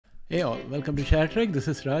Hey all, welcome to ShareTreck. This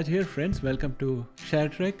is Raj here, friends. Welcome to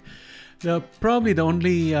ShareTreck. Probably the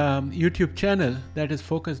only YouTube channel that is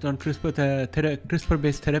focused on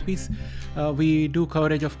CRISPR-based therapies. We do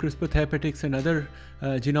coverage of CRISPR therapeutics and other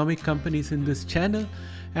genomic companies in this channel,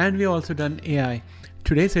 and we also done AI.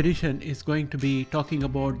 Today's edition is going to be talking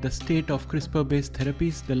about the state of CRISPR-based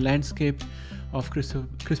therapies, the landscape of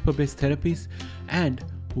CRISPR-based therapies, and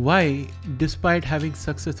why, despite having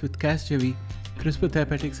success with Casgevy, CRISPR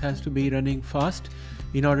Therapeutics has to be running fast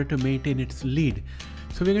in order to maintain its lead.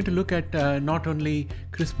 So we're going to look at not only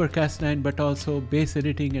CRISPR-Cas9 but also base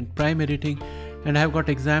editing and prime editing, and I've got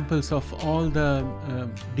examples of all the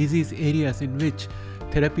disease areas in which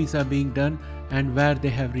therapies are being done and where they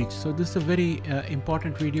have reached. So this is a very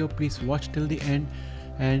important video. Please watch till the end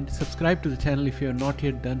and subscribe to the channel if you have not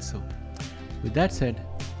yet done so. With that said,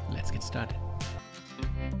 let's get started.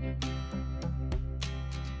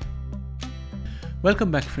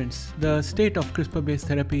 Welcome back, friends. The state of CRISPR-based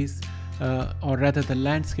therapies, or rather the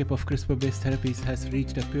landscape of CRISPR-based therapies, has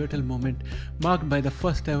reached a pivotal moment marked by the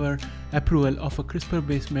first ever approval of a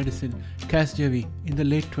CRISPR-based medicine, Casgevy, in the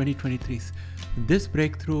late 2023s. This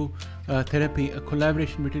breakthrough therapy, a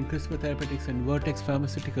collaboration between CRISPR Therapeutics and Vertex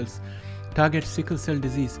Pharmaceuticals, targets sickle cell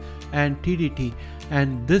disease and TDT,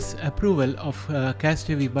 and this approval of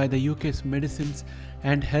Casgevy by the UK's Medicines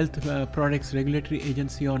and Health Products Regulatory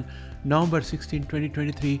Agency on November 16,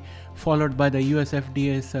 2023, followed by the US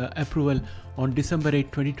FDA's approval on December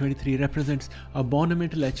 8, 2023, represents a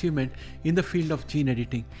monumental achievement in the field of gene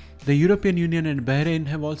editing. The European Union and Bahrain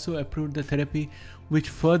have also approved the therapy, which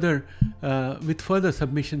with further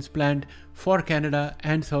submissions planned for Canada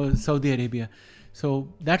and Saudi Arabia. So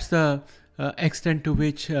that's the extent to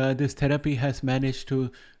which this therapy has managed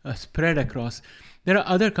to spread across. There are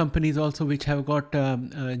other companies also which have got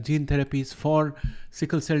gene therapies for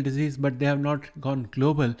sickle cell disease, but they have not gone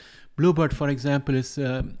global. Bluebird, for example, is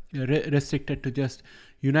restricted to just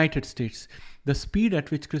United States. The speed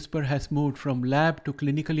at which CRISPR has moved from lab to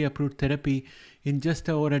clinically approved therapy in just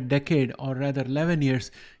over a decade, or rather 11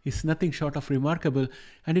 years, is nothing short of remarkable,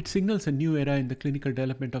 and it signals a new era in the clinical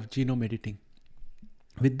development of genome editing.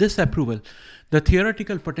 With this approval, the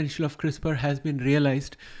theoretical potential of CRISPR has been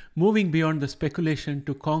realized, moving beyond the speculation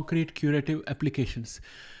to concrete curative applications.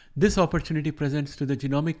 This opportunity presents to the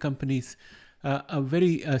genomic companies a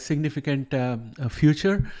very significant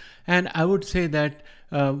future, and I would say that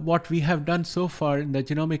what we have done so far in the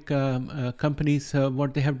genomic companies,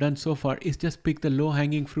 what they have done so far is just pick the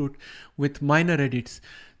low-hanging fruit with minor edits.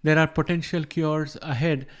 There are potential cures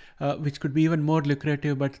ahead which could be even more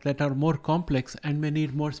lucrative, but that are more complex and may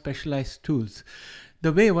need more specialized tools.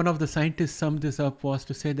 The way one of the scientists summed this up was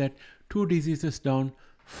to say that 2 diseases down,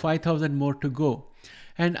 5,000 more to go.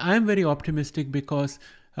 And I am very optimistic because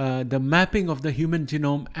the mapping of the human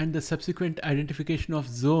genome and the subsequent identification of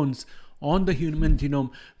zones on the human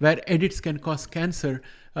genome where edits can cause cancer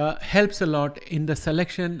helps a lot in the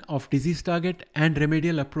selection of disease target and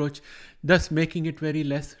remedial approach, thus making it very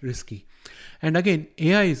less risky. And again,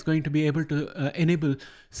 AI is going to be able to enable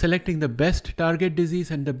selecting the best target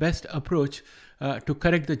disease and the best approach to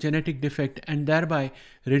correct the genetic defect, and thereby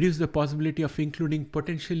reduce the possibility of including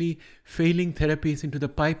potentially failing therapies into the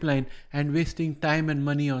pipeline and wasting time and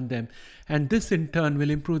money on them. And this in turn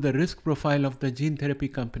will improve the risk profile of the gene therapy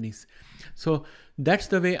companies. So that's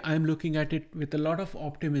the way I'm looking at it, with a lot of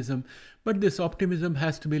optimism. But this optimism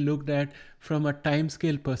has to be looked at from a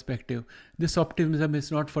timescale perspective. This optimism is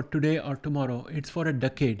not for today or tomorrow, it's for a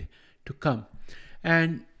decade to come.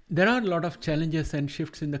 And there are a lot of challenges and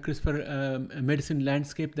shifts in the CRISPR medicine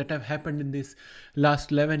landscape that have happened in this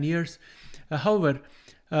last 11 years. However,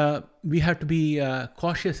 we have to be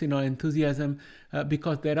cautious in our enthusiasm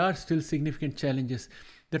because there are still significant challenges.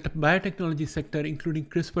 The biotechnology sector, including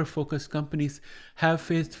CRISPR-focused companies, have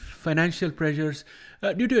faced financial pressures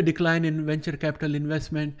due to a decline in venture capital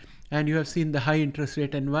investment, and you have seen the high interest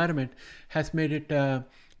rate environment has made it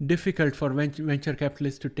difficult for venture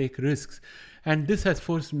capitalists to take risks. And this has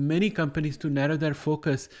forced many companies to narrow their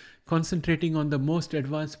focus, concentrating on the most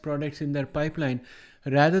advanced products in their pipeline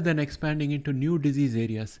rather than expanding into new disease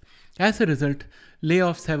areas. As a result,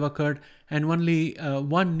 layoffs have occurred, and only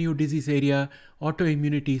one new disease area,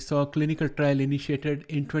 autoimmunity, saw a clinical trial initiated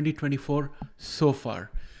in 2024 so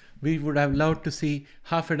far. We would have loved to see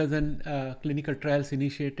half a dozen clinical trials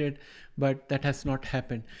initiated, but that has not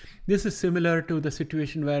happened. This is similar to the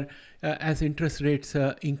situation where as interest rates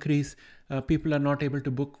increase, people are not able to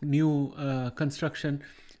book new construction,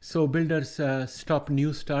 so builders stop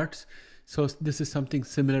new starts. So this is something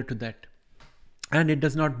similar to that. And it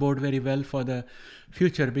does not bode very well for the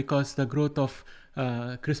future, because the growth of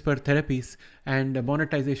CRISPR therapies, and the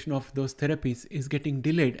monetization of those therapies is getting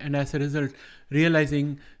delayed, and as a result,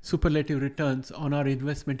 realizing superlative returns on our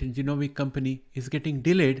investment in genomic company is getting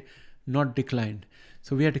delayed, not declined.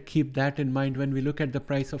 So we have to keep that in mind when we look at the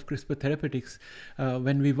price of CRISPR therapeutics.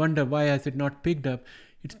 When we wonder why has it not picked up,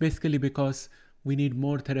 it's basically because we need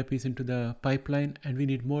more therapies into the pipeline, and we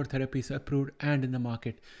need more therapies approved and in the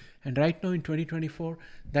market. And right now in 2024,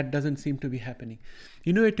 that doesn't seem to be happening.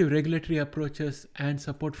 Innovative regulatory approaches and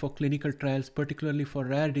support for clinical trials, particularly for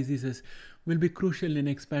rare diseases, will be crucial in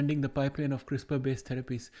expanding the pipeline of CRISPR-based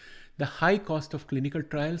therapies. The high cost of clinical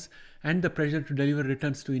trials and the pressure to deliver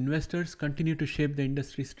returns to investors continue to shape the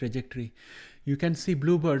industry's trajectory. You can see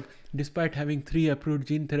Bluebird, despite having 3 approved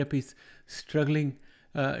gene therapies, struggling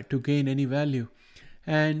to gain any value.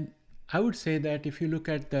 And I would say that if you look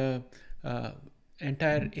at the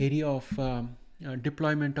entire area of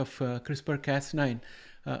deployment of CRISPR-Cas9,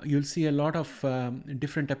 you'll see a lot of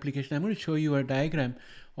different applications. I'm going to show you a diagram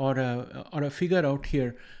or a figure out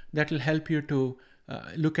here that will help you to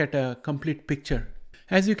look at a complete picture.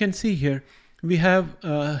 As you can see here, we have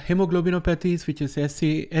hemoglobinopathies, which is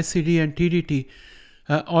SCD and TDT,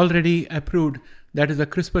 already approved. That is the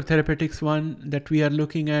CRISPR Therapeutics one that we are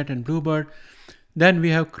looking at, and Bluebird. Then we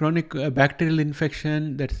have chronic bacterial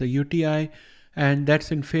infection, that's the UTI, and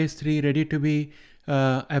that's in phase 3, ready to be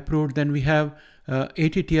approved. Then we have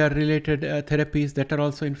ATTR related therapies that are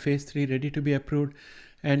also in phase 3, ready to be approved.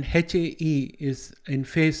 And HAE is in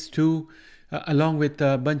phase 2, along with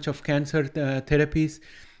a bunch of cancer therapies.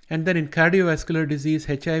 And then in cardiovascular disease,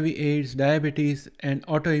 HIV, AIDS, diabetes, and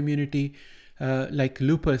autoimmunity like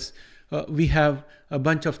lupus, we have a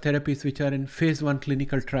bunch of therapies which are in phase 1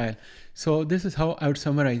 clinical trial. So this is how I would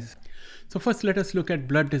summarize. So first, let us look at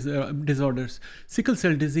blood disorders. Sickle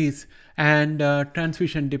cell disease and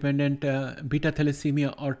transfusion-dependent beta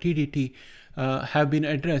thalassemia or TDT have been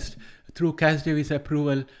addressed through Casgevy's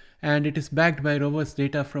approval, and it is backed by robust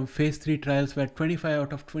data from phase 3 trials where 25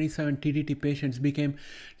 out of 27 TDT patients became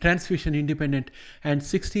transfusion independent, and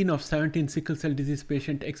 16 of 17 sickle cell disease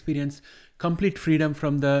patients experienced complete freedom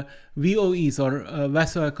from the VOEs or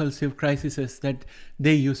vaso-occlusive crises that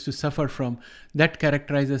they used to suffer from. That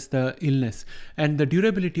characterizes the illness. And the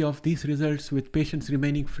durability of these results, with patients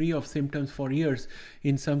remaining free of symptoms for years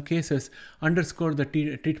in some cases, underscore the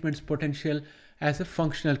treatment's potential as a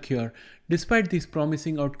functional cure. Despite these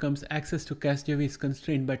promising outcomes, access to Casgevy is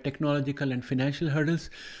constrained by technological and financial hurdles.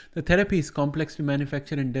 The therapy is complex to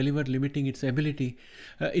manufacture and deliver, limiting its availability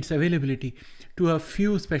to a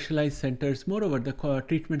few specialized centers. Moreover, the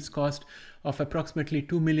treatment's cost of approximately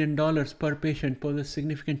 $2 million per patient poses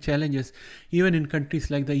significant challenges, even in countries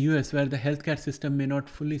like the US, where the healthcare system may not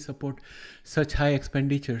fully support such high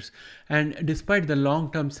expenditures. And despite the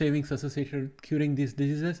long-term savings associated with curing these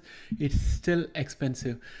diseases, it's still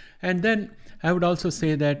expensive. And then I would also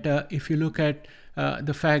say that if you look at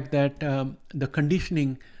the fact that the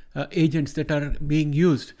conditioning agents that are being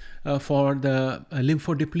used for the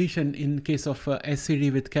lymphodepletion in case of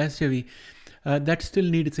SCD with Casgevy, that still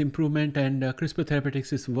needs improvement, and CRISPR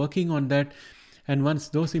Therapeutics is working on that. And once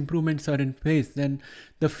those improvements are in place, then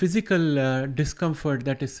the physical discomfort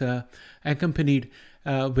that is accompanied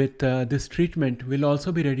with this treatment will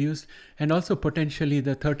also be reduced, and also potentially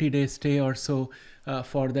the 30-day stay or so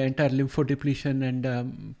for the entire lymphodepletion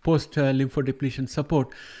and post lymphodepletion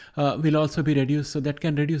support will also be reduced. So that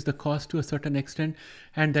can reduce the cost to a certain extent,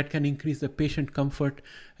 and that can increase the patient comfort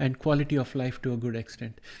and quality of life to a good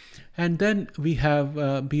extent. And then we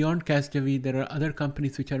have beyond Casgevy, there are other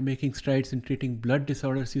companies which are making strides in treating blood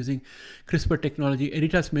disorders using CRISPR technology.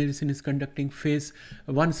 Editas Medicine is conducting phase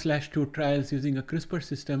 1/2 trials using a CRISPR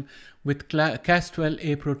system with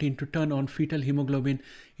Cas12a protein to turn on fetal hemoglobin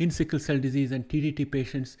in sickle cell disease and TDT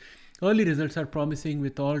patients. Early results are promising,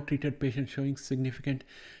 with all treated patients showing significant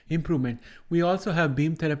improvement. We also have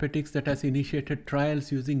Beam Therapeutics that has initiated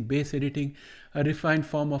trials using base editing, a refined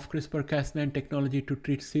form of CRISPR-Cas9 technology to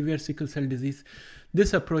treat severe sickle cell disease.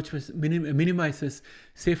 This approach minimizes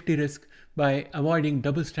safety risk by avoiding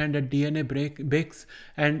double-stranded DNA breaks,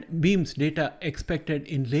 and Beam's data expected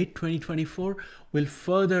in late 2024 will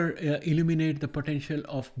further illuminate the potential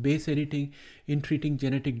of base editing in treating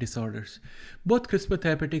genetic disorders. Both CRISPR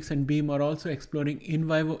Therapeutics and Beam are also exploring in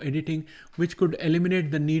vivo editing, which could eliminate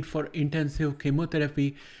the need for intensive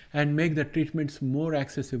chemotherapy and make the treatments more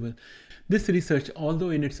accessible. This research,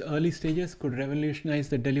 although in its early stages, could revolutionize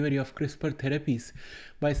the delivery of CRISPR therapies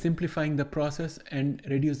by simplifying the process and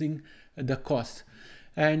reducing the cost.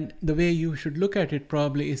 And the way you should look at it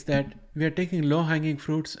probably is that we are taking low-hanging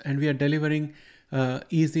fruits and we are delivering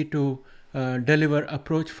easy to deliver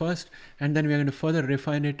approach first, and then we are going to further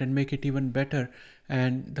refine it and make it even better.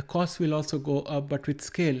 And the costs will also go up, but with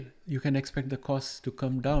scale, you can expect the costs to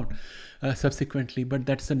come down subsequently, but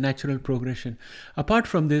that's the natural progression. Apart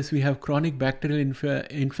from this, we have chronic bacterial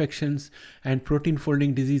infections and protein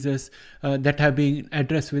folding diseases that have been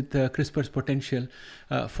addressed with CRISPR's potential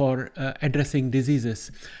for addressing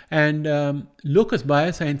diseases. And Locus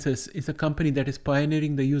Biosciences is a company that is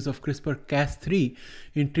pioneering the use of CRISPR-Cas3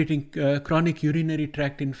 in treating chronic urinary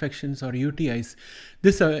tract infections or UTIs.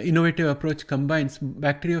 This innovative approach combines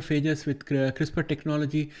bacteriophages with CRISPR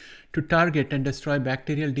technology to target and destroy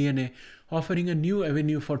bacterial DNA, offering a new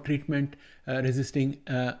avenue for treatment resisting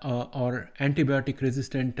or antibiotic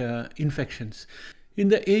resistant infections. In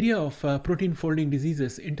the area of protein folding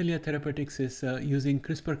diseases, Intellia Therapeutics is using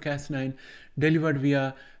CRISPR-Cas9 delivered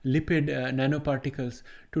via lipid nanoparticles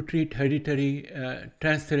to treat hereditary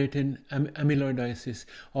transthyretin amyloidosis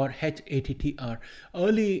or HATTR.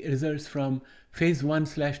 Early results from phase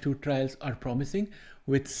 1/2 trials are promising,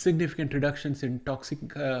 with significant reductions in toxic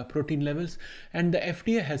protein levels, and the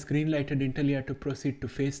FDA has greenlighted Intellia to proceed to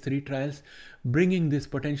phase 3 trials, bringing this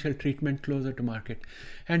potential treatment closer to market.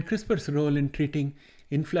 And CRISPR's role in treating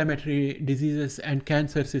inflammatory diseases and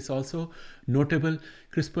cancers is also notable.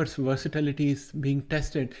 CRISPR's versatility is being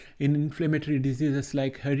tested in inflammatory diseases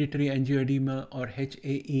like hereditary angioedema or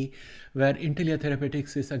HAE, where Intellia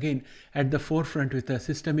Therapeutics is again at the forefront with a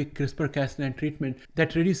systemic CRISPR-Cas9 treatment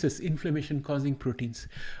that reduces inflammation-causing proteins.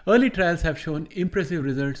 Early trials have shown impressive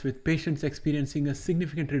results, with patients experiencing a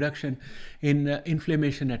significant reduction in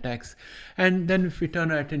inflammation attacks. And then if we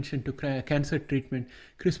turn our attention to cancer treatment,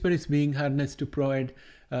 CRISPR is being harnessed to provide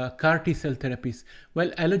CAR T-cell therapies.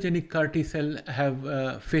 While allogenic CAR T-cell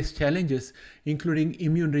have faced challenges, including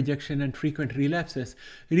immune rejection and frequent relapses,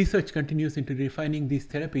 research continues into refining these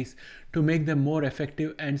therapies to make them more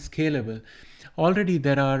effective and scalable. Already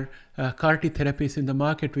there are CAR T therapies in the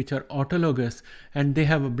market which are autologous, and they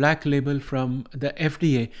have a black label from the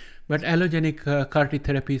FDA, but allogenic CAR T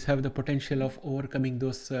therapies have the potential of overcoming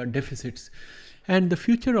those deficits. And the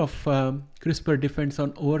future of CRISPR depends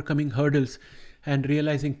on overcoming hurdles and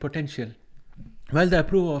realizing potential. While the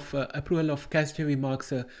approval of Casgevy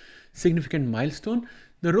marks a significant milestone,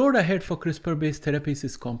 the road ahead for CRISPR-based therapies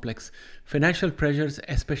is complex. Financial pressures,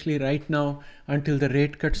 especially right now until the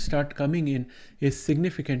rate cuts start coming in, is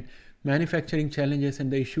significant. Manufacturing challenges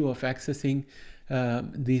and the issue of accessing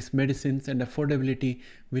these medicines and affordability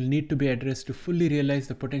will need to be addressed to fully realize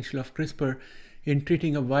the potential of CRISPR in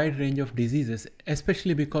treating a wide range of diseases,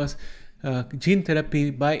 especially because gene therapy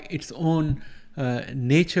by its own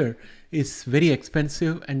nature is very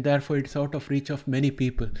expensive, and therefore it's out of reach of many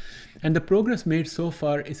people. And the progress made so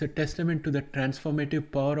far is a testament to the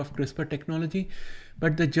transformative power of CRISPR technology,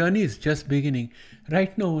 but the journey is just beginning.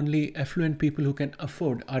 Right now, only affluent people who can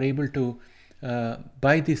afford are able to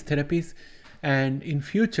buy these therapies, and in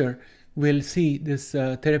future we'll see this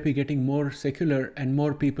therapy getting more secular and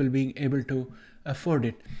more people being able to afford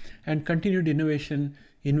it. And continued innovation,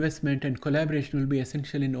 investment and collaboration will be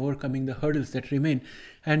essential in overcoming the hurdles that remain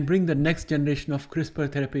and bring the next generation of CRISPR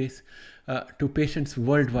therapies to patients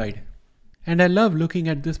worldwide. And I love looking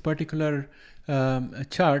at this particular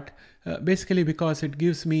chart basically because it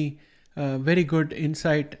gives me very good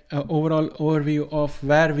insight, overall overview of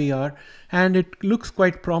where we are, and it looks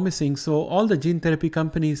quite promising. So all the gene therapy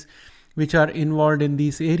companies which are involved in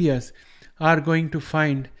these areas are going to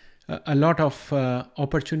find a lot of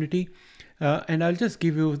opportunity. And I'll just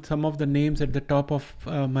give you some of the names at the top of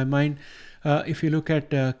my mind. If you look at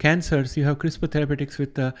cancers, you have CRISPR Therapeutics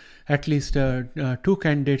with at least 2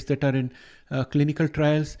 candidates that are in clinical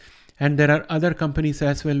trials. And there are other companies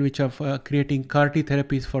as well which are creating CAR T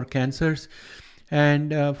therapies for cancers.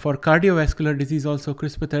 And for cardiovascular disease also,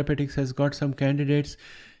 CRISPR Therapeutics has got some candidates,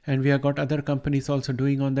 and we have got other companies also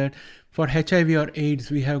doing on that. For HIV or AIDS,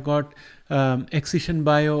 we have got Excision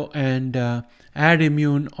Bio and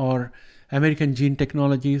AdImmune or American Gene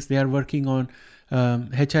Technologies. They are working on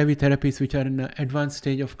HIV therapies which are in an advanced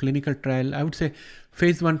stage of clinical trial. I would say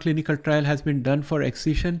phase 1 clinical trial has been done for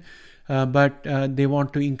Excision, but they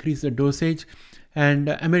want to increase the dosage. And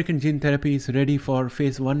American Gene Therapy is ready for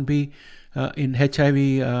phase 1B in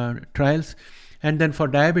HIV trials. And then for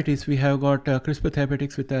diabetes, we have got CRISPR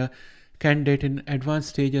Therapeutics with a candidate in advanced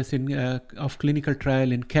stages of clinical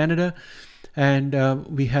trial in Canada. And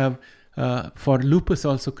we have for lupus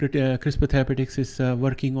also, CRISPR Therapeutics is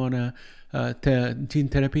working on a gene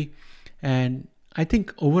therapy. And I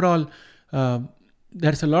think overall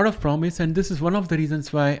there's a lot of promise, and this is one of the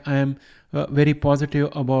reasons why I am very positive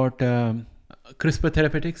about CRISPR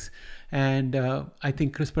Therapeutics, and I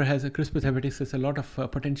think CRISPR Therapeutics has a lot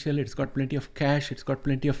of potential. It's got plenty of cash, it's got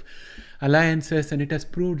plenty of alliances, and it has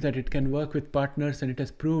proved that it can work with partners, and it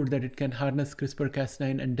has proved that it can harness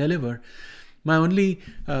CRISPR-Cas9 and deliver. My only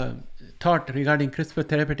thought regarding CRISPR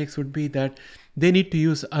Therapeutics would be that they need to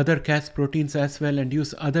use other Cas proteins as well, and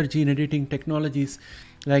use other gene editing technologies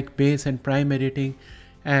like base and prime editing,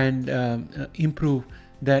 and improve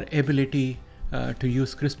their ability to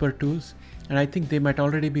use CRISPR tools. And I think they might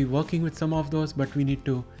already be working with some of those, but we need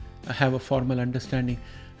to have a formal understanding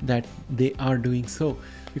that they are doing so,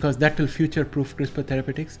 because that will future-proof CRISPR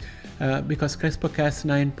Therapeutics, because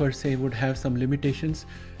CRISPR-Cas9 per se would have some limitations,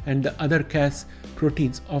 and the other Cas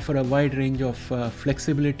proteins offer a wide range of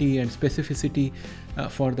flexibility and specificity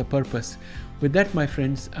for the purpose. With that, my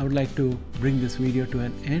friends, I would like to bring this video to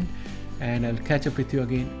an end, and I'll catch up with you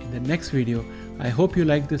again in the next video. I hope you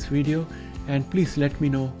like this video, and please let me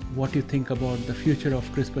know what you think about the future of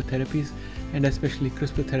CRISPR therapies, and especially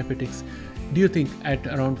CRISPR Therapeutics. Do you think at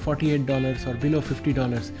around $48 or below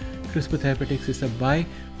 $50, CRISPR Therapeutics is a buy,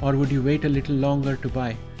 or would you wait a little longer to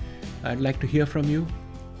buy? I'd like to hear from you.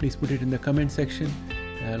 Please put it in the comment section.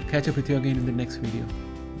 I'll catch up with you again in the next video.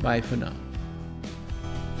 Bye for now.